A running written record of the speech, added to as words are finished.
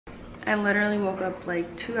I literally woke up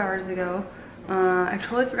like 2 hours ago. I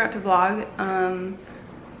totally forgot to vlog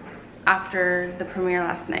after the premiere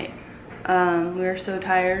last night. We were so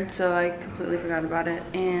tired, so I completely forgot about it,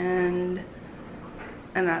 and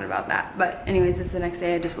I'm mad about that. But anyways, it's the next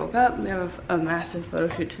day. I just woke up. We have a massive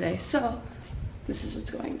photo shoot today, so this is what's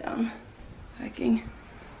going down. Packing.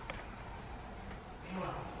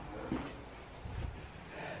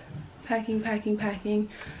 Packing.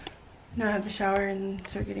 Now I have a shower and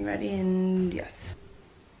start getting ready, and yes.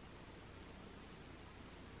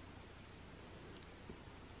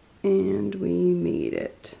 And we made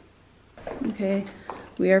it. Okay,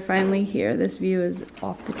 we are finally here. This view is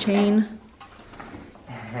off the chain.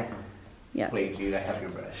 Yes. Wait, dude, I have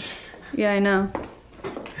your brush. Yeah, I know.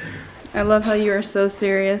 I love how you are so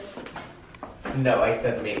serious. No, I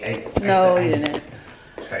said me. No, you didn't.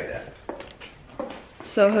 Try that.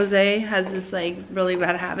 So Jose has this like really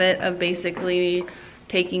bad habit of basically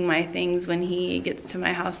taking my things when he gets to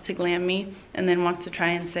my house to glam me, and then wants to try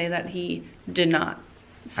and say that he did not.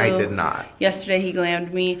 So I did not. Yesterday he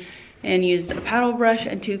glammed me and used a paddle brush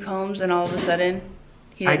and 2 combs, and all of a sudden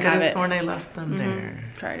he didn't have it. I could have sworn I left them there.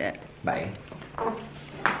 Tried it. Bye.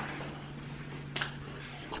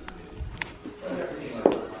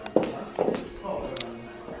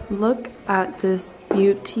 Look at this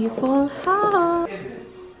beautiful house.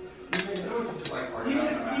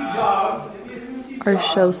 Our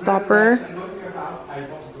showstopper.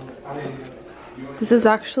 This is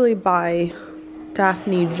actually by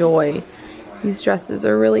Daphne Joy. These dresses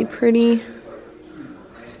are really pretty.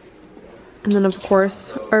 And then of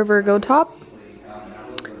course our Virgo top.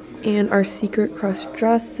 And our secret cross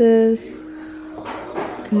dresses.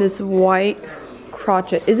 And this white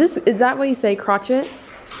crochet. Is that what you say, crochet?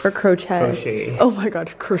 Or crochet? Crochet. Oh my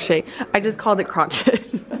god, crochet. I just called it crochet.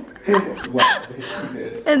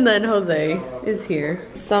 And then Jose is here.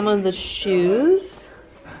 Some of the shoes.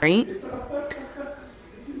 Right?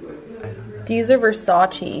 These are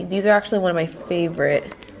Versace. These are actually one of my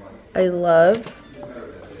favorite. I love.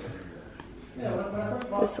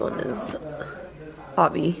 This one is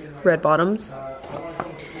Avi red bottoms.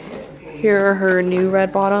 Here are her new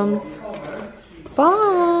red bottoms.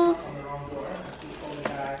 Bye.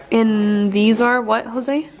 And these are what,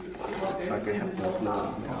 Jose?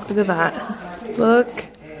 Look at that. Look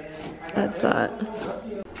at that.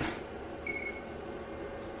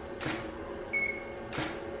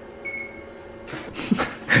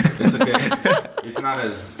 It's okay. It's not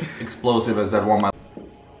as explosive as that one.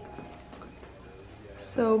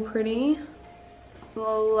 So pretty.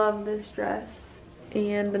 Love this dress.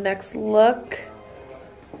 And the next look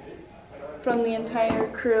from the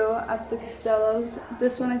entire crew at the Costellos.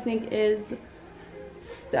 This one I think is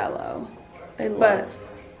Stello. But,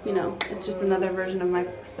 you know, it's just another version of my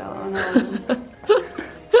Costello. And I love them.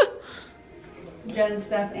 Jen,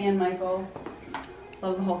 Steph, and Michael.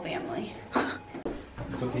 Love the whole family.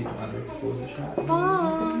 It's okay to underexpose the shot.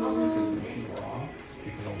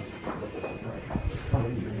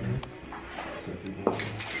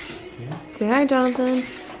 Say hi, Jonathan.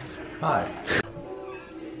 Hi.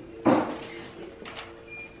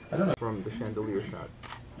 I don't know from the chandelier shot.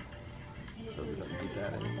 So we don't do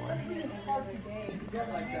that anymore.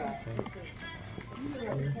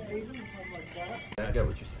 I get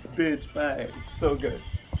what you're saying. Bitch, bye. It's so good.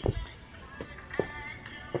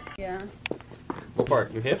 Yeah. What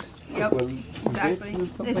part? Your hips? Yep. Exactly.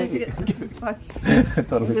 It's just to get fuck.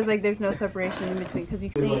 Totally. There's like there's no separation in between because you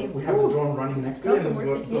can't. We have the drone running next to it. Don't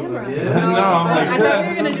work the camera. No, I'm like, I thought we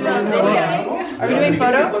were gonna do a video. Are we doing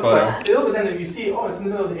photo? It looks like still, but then if you see, oh, it's in the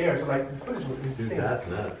middle of the air, so like the footage was insane. Dude, that's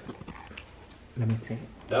nuts. let me see.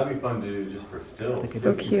 That'd be fun to do just for stills.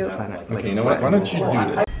 So cute. Okay, you know what? Why don't you do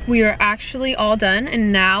this? We are actually all done,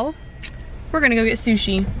 and now we're gonna go get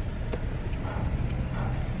sushi.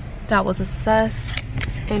 That was a success,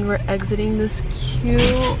 and we're exiting this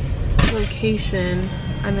cute location.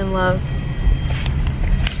 I'm in love.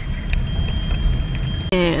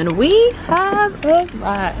 And we have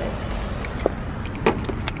arrived.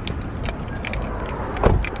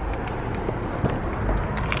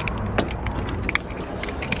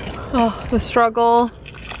 Oh, the struggle.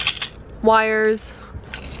 Wires.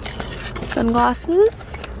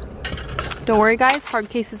 Sunglasses. Don't worry guys, hard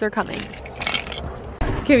cases are coming.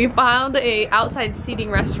 Okay, we found a outside seating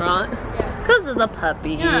restaurant. Because of the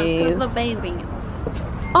puppies. Yeah, because of the babies.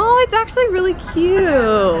 Oh, it's actually really cute.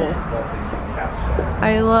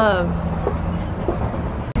 I love.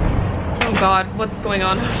 Oh god, what's going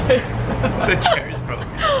on? The chair's broken.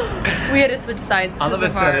 We had to switch sides. All of a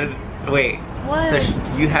sudden, wait. What? So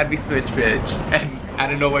you had me switch bitch, and I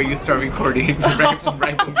don't know where you start recording right from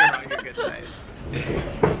you're on your good side.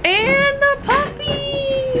 And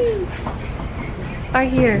are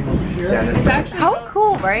here. It's actually How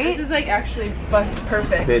cool, right? This is like actually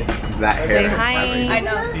perfect. Fit that hair. Hi. I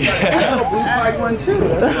know. I have a blue flag one too.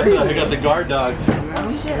 That's crazy. I got the guard dogs. They're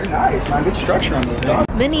nice, man. Good structure on those dogs.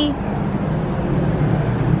 Vinny.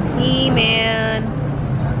 He-Man.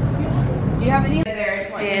 Do you have any there?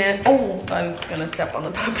 And, oh, I was gonna step on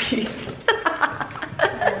the puppies.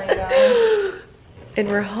 And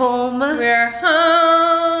we're home. We're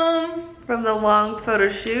home From the long photo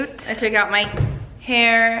shoot. I took out my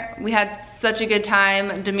hair. We had such a good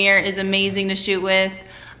time. Demir is amazing to shoot with.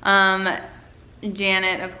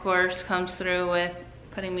 Janet, of course, comes through with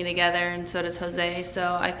putting me together, and so does Jose.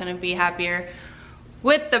 So I couldn't be happier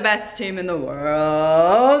with the best team in the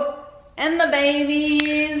world. And the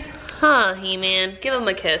babies. Huh, He-Man. Give him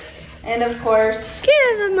a kiss. And of course,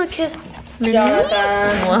 Give him a kiss.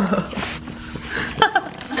 Jonathan. Whoa.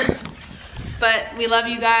 But we love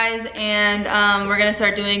you guys, and we're gonna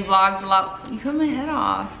start doing vlogs a lot. You cut my head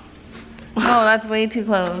off. Oh, that's way too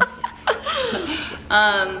close.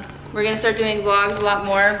 We're gonna start doing vlogs a lot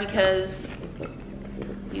more because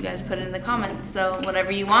you guys put it in the comments. So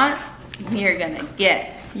whatever you want, you're gonna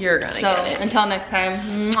get. You're gonna So get it. until next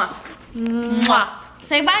time, mwah, mwah.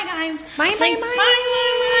 Say bye, guys. Bye, Say bye, bye.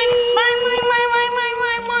 bye.